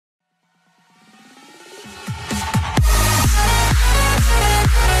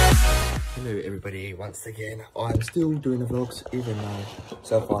everybody once again. I'm still doing the vlogs, even though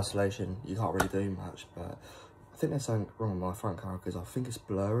self-isolation, you can't really do much, but I think there's something wrong with my front camera because I think it's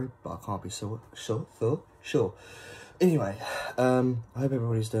blurry, but I can't be sure. Anyway, I hope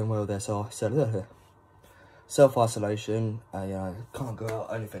everybody's doing well there. So self-isolation, can't go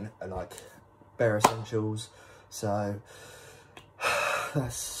out, anything like bare essentials. So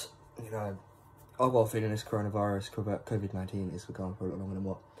that's, you know, I've got a feeling this coronavirus, COVID-19 is going for a lot longer than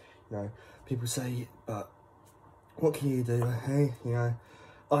what, you know, people say, but what can you do? Hey, you know,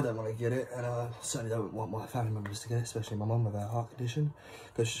 I don't want to get it, and I certainly don't want my family members to get it, especially my mum with her heart condition,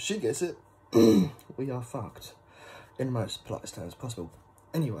 because if she gets it, we are fucked, in the most politest terms possible.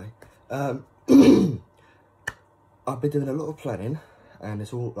 Anyway, I've been doing a lot of planning, and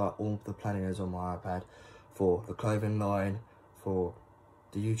it's all, like, all the planning is on my iPad, for the clothing line, for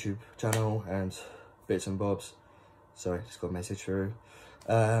the YouTube channel, and bits and bobs. Sorry, just got a message through.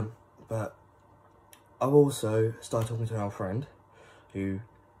 But I've also started talking to an old friend who,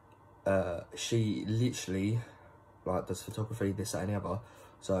 she literally, like, does photography, this, that and the other.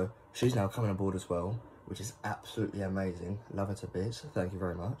 So she's now coming on board as well, which is absolutely amazing. Love her to bits, thank you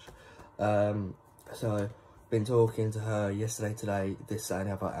very much. So been talking to her yesterday, today, this, that and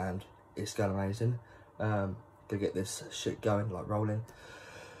the other, and it's going amazing. To get this shit going, like rolling.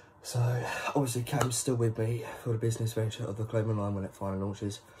 So obviously Cam's still with me for the business venture of the clothing line when it finally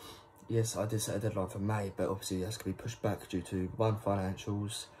launches. Yes, I did set a deadline for May, but obviously that's going to be pushed back due to, one,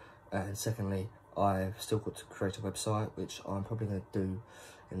 financials, and secondly, I've still got to create a website, which I'm probably going to do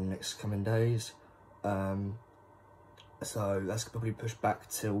in the next coming days. So that's probably pushed back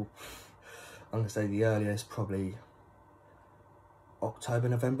till, I'm going to say the earliest, probably October,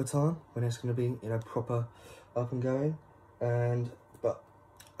 November time, when it's going to be, you know, proper up and going. And but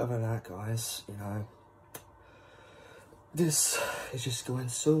other than that, guys, you know, this is just going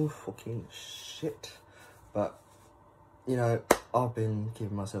so fucking shit. But, you know, I've been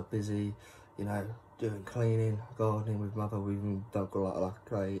keeping myself busy, you know, doing cleaning, gardening with mother. We've even done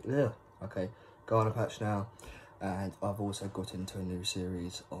like garden patch now. And I've also got into a new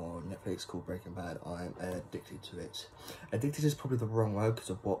series on Netflix called Breaking Bad. I'm addicted to it. Addicted is probably the wrong word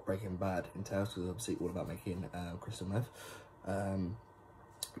because of what Breaking Bad entails, because it's obviously all about making crystal meth.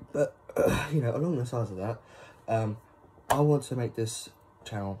 But, you know, along the sides of that, I want to make this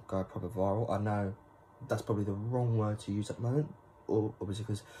channel go proper viral. I know that's probably the wrong word to use at the moment, or obviously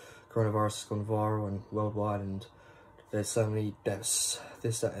because coronavirus has gone viral and worldwide, and there's so many deaths,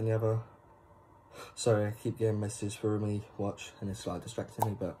 this, that and the other. Sorry, I keep getting messages for me watch, and it's like distracting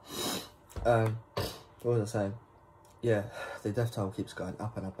me, but what was I saying? Yeah, the death toll keeps going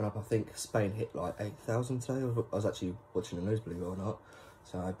up and up and up. I think Spain hit like 8,000 today. I was actually watching the news, believe it or not.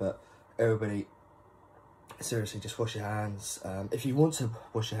 So, but everybody, seriously, just wash your hands. If you want to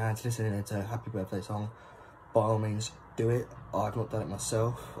wash your hands, listening to a happy birthday song, by all means do it. I've not done it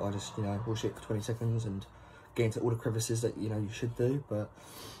myself. I just, you know, wash it for 20 seconds and get into all the crevices that, you know, you should do. But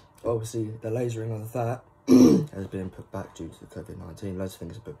obviously the lasering of that has been put back due to the COVID-19. Loads of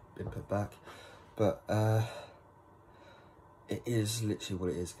things have been put back, but it is literally what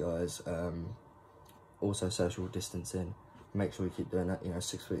it is, guys. Also social distancing, make sure you keep doing that, you know,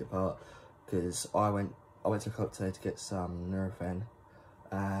 6 feet apart, because I went to the club today to get some Nurofen,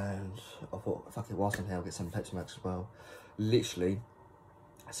 and I thought, fuck it, whilst I'm here I'll get some Pepsi Max as well. Literally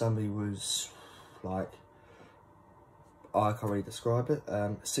somebody was like, I can't really describe it,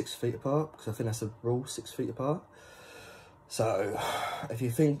 6 feet apart, because I think that's the rule, 6 feet apart. So if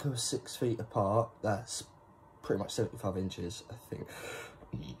you think of 6 feet apart, that's pretty much 75 inches, I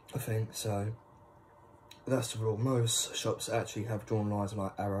think. So that's the rule. Most shops actually have drawn lines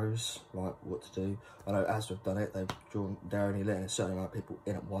like arrows, like what to do. I know Asda have done it, they're only letting a certain amount of people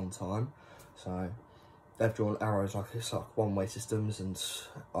in at one time. So they've drawn arrows like it's like one-way systems, and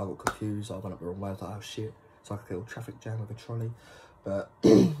I got confused. I went up the wrong way. I was like, oh shit. It's like a little traffic jam with a trolley. But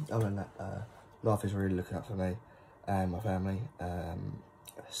other than that, life is really looking up for me and my family.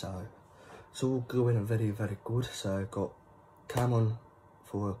 So it's all going and very, very good. So got Cam on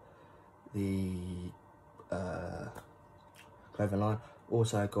for the clothing line.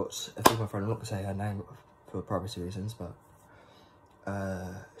 Also got a female friend, I'm not going to say her name for privacy reasons, but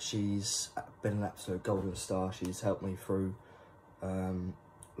she's been an absolute golden star. She's helped me through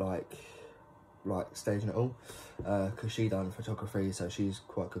like staging it all, because she done photography, so she's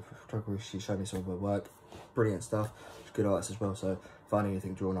quite good for photography. She showed me some of her work, brilliant stuff. She's a good artist as well, so if I need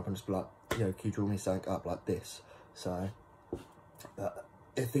anything drawn up, I'm just like, you know, can you draw me something up like this? So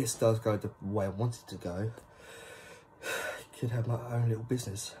if this does go the way I want it to go, I could have my own little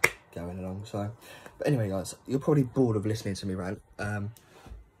business going along. So but anyway, guys, you're probably bored of listening to me rant.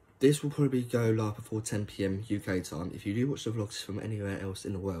 this will probably go live before 10 PM UK time. If you do watch the vlogs from anywhere else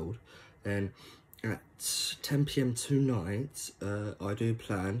in the world, then at 10 PM tonight, I do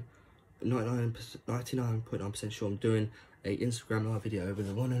plan, 99.9% sure I'm doing a Instagram live video with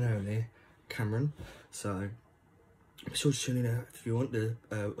the one and only Cameron. So be sure to tune in out if you want to.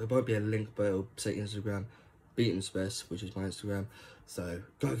 It won't be a link, but it'll say Instagram Beaton's Best, which is my Instagram. So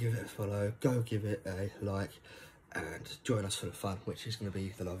go give it a follow, go give it a like, and join us for the fun, which is going to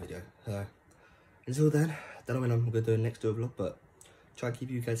be the live video. So until then, I don't know when I'm going to do next vlog, but try and keep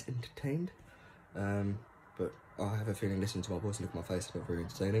you guys entertained. But I have a feeling listening to my voice and look at my face is not very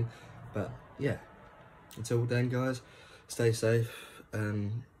entertaining. But yeah, until then, guys, stay safe.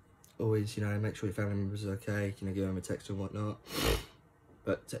 Always, you know, make sure your family members are okay. You know, give them a text and whatnot.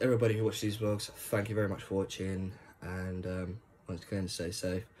 But to everybody who watches these vlogs, thank you very much for watching. And once again, stay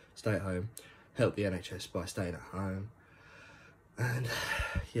safe, stay at home, help the NHS by staying at home. And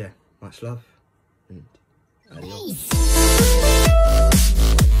yeah, much love and adios.